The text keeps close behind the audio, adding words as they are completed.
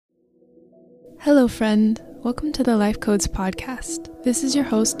Hello, friend. Welcome to the Life Codes podcast. This is your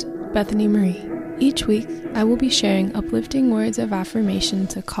host, Bethany Marie. Each week, I will be sharing uplifting words of affirmation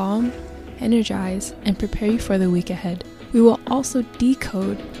to calm, energize, and prepare you for the week ahead. We will also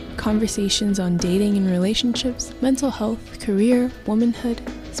decode conversations on dating and relationships, mental health, career, womanhood,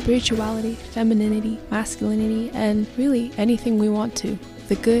 spirituality, femininity, masculinity, and really anything we want to.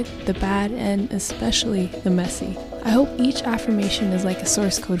 The good, the bad, and especially the messy. I hope each affirmation is like a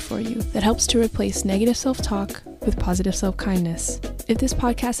source code for you that helps to replace negative self-talk with positive self-kindness. If this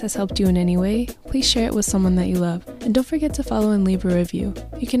podcast has helped you in any way, please share it with someone that you love. And don't forget to follow and leave a review.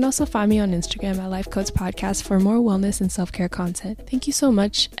 You can also find me on Instagram at Life Codes Podcast for more wellness and self-care content. Thank you so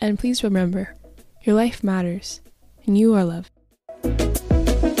much, and please remember, your life matters, and you are loved.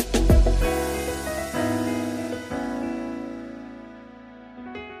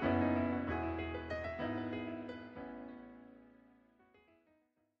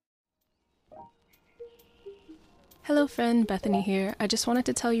 Hello friend, Bethany here. I just wanted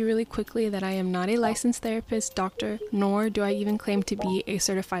to tell you really quickly that I am not a licensed therapist, doctor, nor do I even claim to be a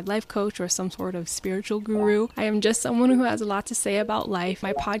certified life coach or some sort of spiritual guru. I am just someone who has a lot to say about life.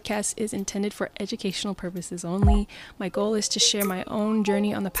 My podcast is intended for educational purposes only. My goal is to share my own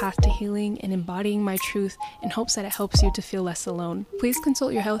journey on the path to healing and embodying my truth in hopes that it helps you to feel less alone. Please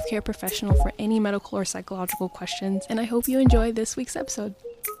consult your healthcare professional for any medical or psychological questions, and I hope you enjoy this week's episode.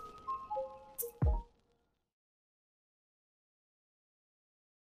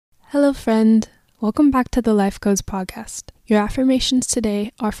 Hello friend, welcome back to the Life Codes podcast. Your affirmations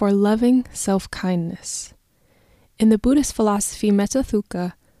today are for loving self-kindness. In the Buddhist philosophy Metta,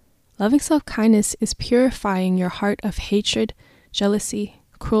 loving self-kindness is purifying your heart of hatred, jealousy,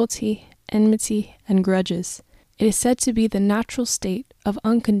 cruelty, enmity, and grudges. It is said to be the natural state of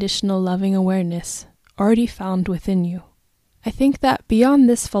unconditional loving awareness already found within you. I think that beyond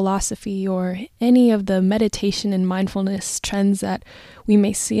this philosophy or any of the meditation and mindfulness trends that we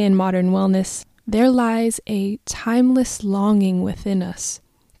may see in modern wellness, there lies a timeless longing within us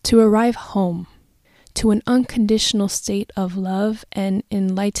to arrive home, to an unconditional state of love and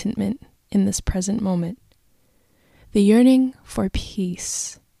enlightenment in this present moment. The yearning for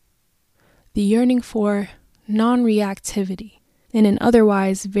peace, the yearning for non-reactivity in an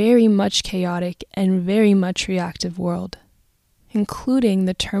otherwise very much chaotic and very much reactive world, including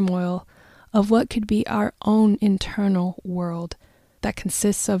the turmoil of what could be our own internal world that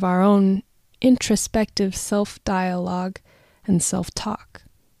consists of our own introspective self-dialogue and self-talk.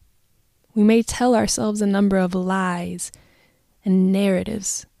 We may tell ourselves a number of lies and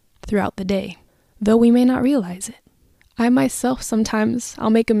narratives throughout the day, though we may not realize it. I myself sometimes, I'll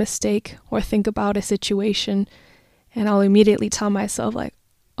make a mistake or think about a situation and I'll immediately tell myself like,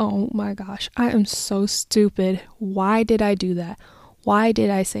 oh my gosh, I am so stupid. Why did I do that? Why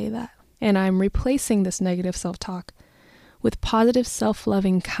did I say that? And I'm replacing this negative self-talk with positive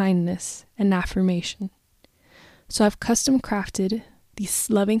self-loving kindness and affirmation. So I've custom crafted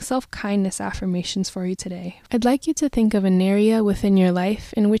these loving self-kindness affirmations for you today. I'd like you to think of an area within your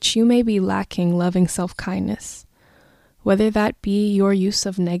life in which you may be lacking loving self-kindness, whether that be your use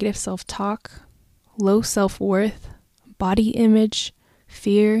of negative self-talk, low self-worth, body image,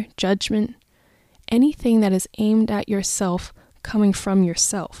 fear, judgment, anything that is aimed at yourself coming from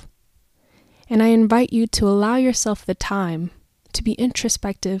yourself. And I invite you to allow yourself the time to be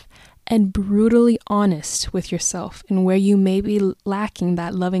introspective and brutally honest with yourself and where you may be lacking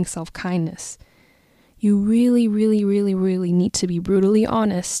that loving self-kindness. You really need to be brutally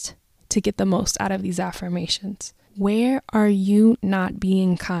honest to get the most out of these affirmations. Where are you not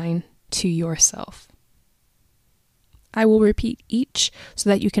being kind to yourself? I will repeat each so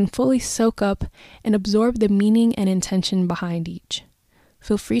that you can fully soak up and absorb the meaning and intention behind each.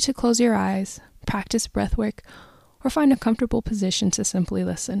 Feel free to close your eyes, practice breathwork, or find a comfortable position to simply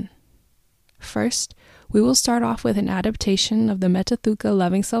listen. First, we will start off with an adaptation of the Metta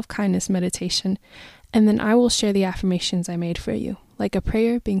loving self-kindness meditation, and then I will share the affirmations I made for you, like a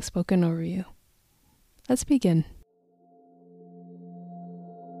prayer being spoken over you. Let's begin.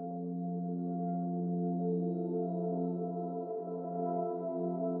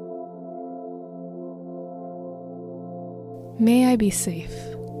 May I be safe.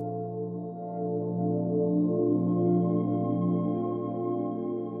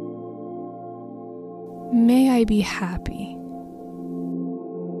 May I be happy.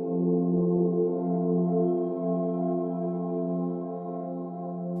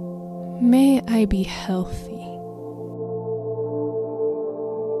 May I be healthy.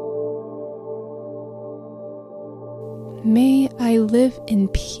 May I live in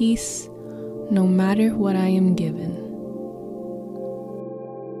peace no matter what I am given.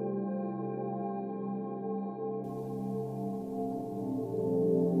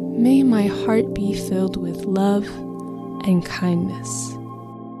 May my heart be filled with love and kindness.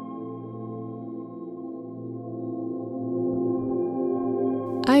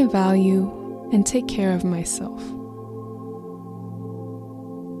 I value and take care of myself.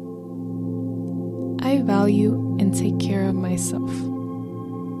 I value and take care of myself.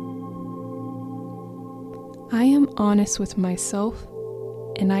 I am honest with myself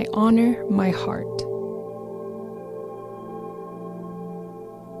and I honor my heart.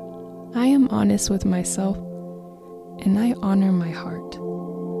 I am honest with myself and I honor my heart.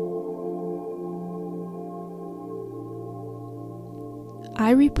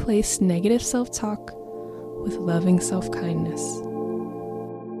 I replace negative self-talk with loving self-kindness.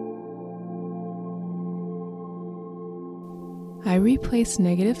 I replace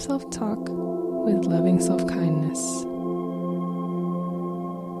negative self-talk with loving self-kindness.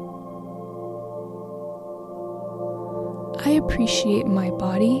 I appreciate my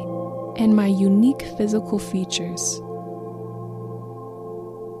body and my unique physical features.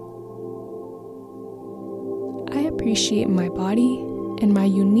 I appreciate my body and my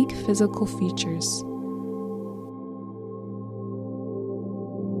unique physical features.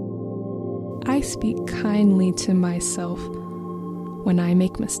 I speak kindly to myself when I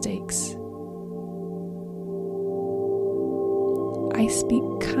make mistakes. I speak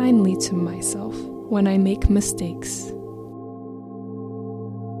kindly to myself when I make mistakes.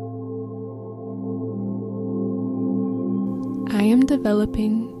 I am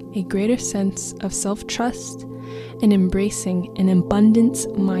developing a greater sense of self-trust and embracing an abundance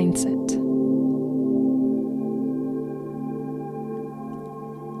mindset.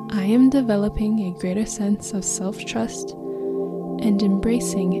 I am developing a greater sense of self-trust and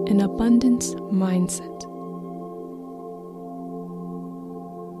embracing an abundance mindset.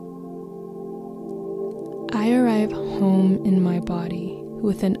 I arrive home in my body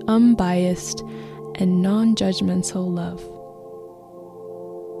with an unbiased and non-judgmental love.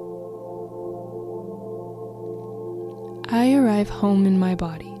 I arrive home in my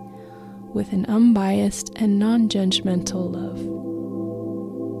body with an unbiased and non-judgmental love.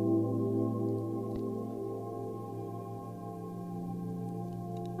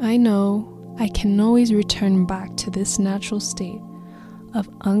 I know I can always return back to this natural state of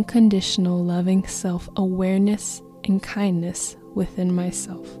unconditional loving self-awareness and kindness within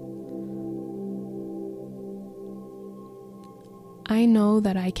myself. I know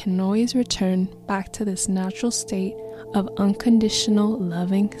that I can always return back to this natural state of unconditional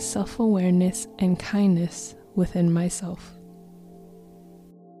loving self-awareness and kindness within myself.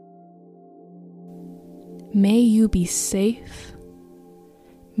 May you be safe.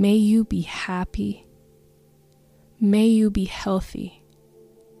 May you be happy. May you be healthy.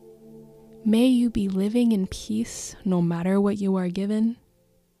 May you be living in peace no matter what you are given.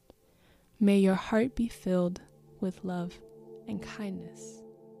 May your heart be filled with love and kindness.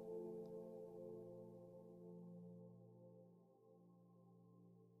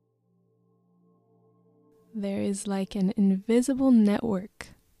 There is like an invisible network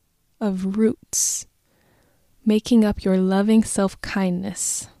of roots making up your loving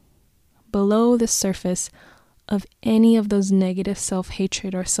self-kindness below the surface of any of those negative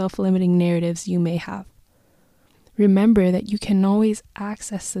self-hatred or self-limiting narratives you may have. Remember that you can always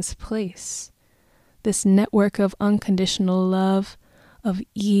access this place, this network of unconditional love, of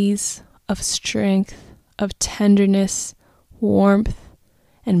ease, of strength, of tenderness, warmth,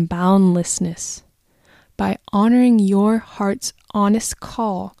 and boundlessness by honoring your heart's honest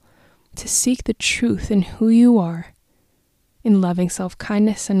call to seek the truth in who you are, in loving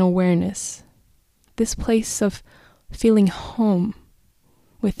self-kindness and awareness. This place of feeling home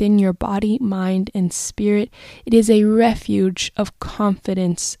within your body, mind, and spirit, it is a refuge of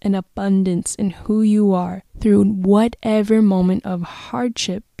confidence and abundance in who you are through whatever moment of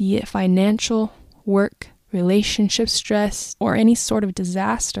hardship, be it financial, work, relationship stress, or any sort of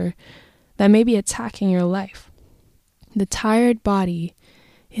disaster that may be attacking your life. The tired body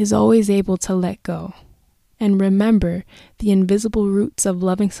is always able to let go and remember the invisible roots of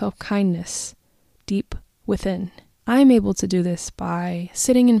loving self-kindness deep within. I'm able to do this by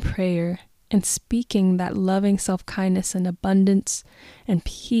sitting in prayer and speaking that loving self-kindness and abundance and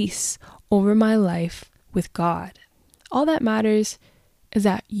peace over my life with God. All that matters is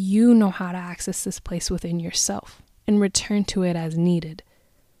that you know how to access this place within yourself and return to it as needed.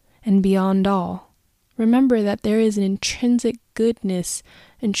 And beyond all, remember that there is an intrinsic goodness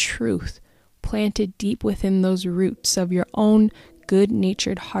and truth planted deep within those roots of your own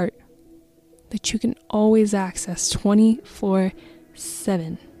good-natured heart that you can always access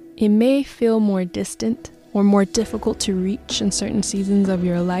 24/7. It may feel more distant or more difficult to reach in certain seasons of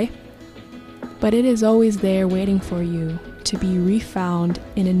your life, but it is always there waiting for you to be refound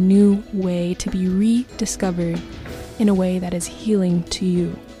in a new way, to be rediscovered in a way that is healing to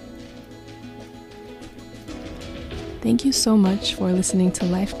you. Thank you so much for listening to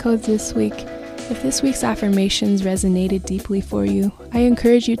Life Codes this week. If this week's affirmations resonated deeply for you, I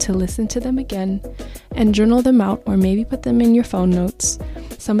encourage you to listen to them again and journal them out, or maybe put them in your phone notes,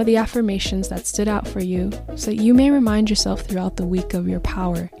 some of the affirmations that stood out for you, so you may remind yourself throughout the week of your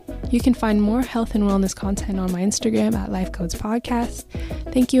power. You can find more health and wellness content on my Instagram at Life Codes Podcast.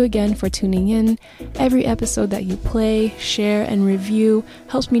 Thank you again for tuning in. Every episode that you play, share, and review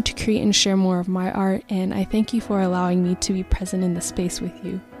helps me to create and share more of my art, and I thank you for allowing me to be present in the space with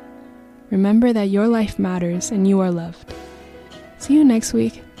you. Remember that your life matters and you are loved. See you next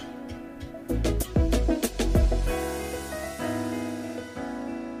week.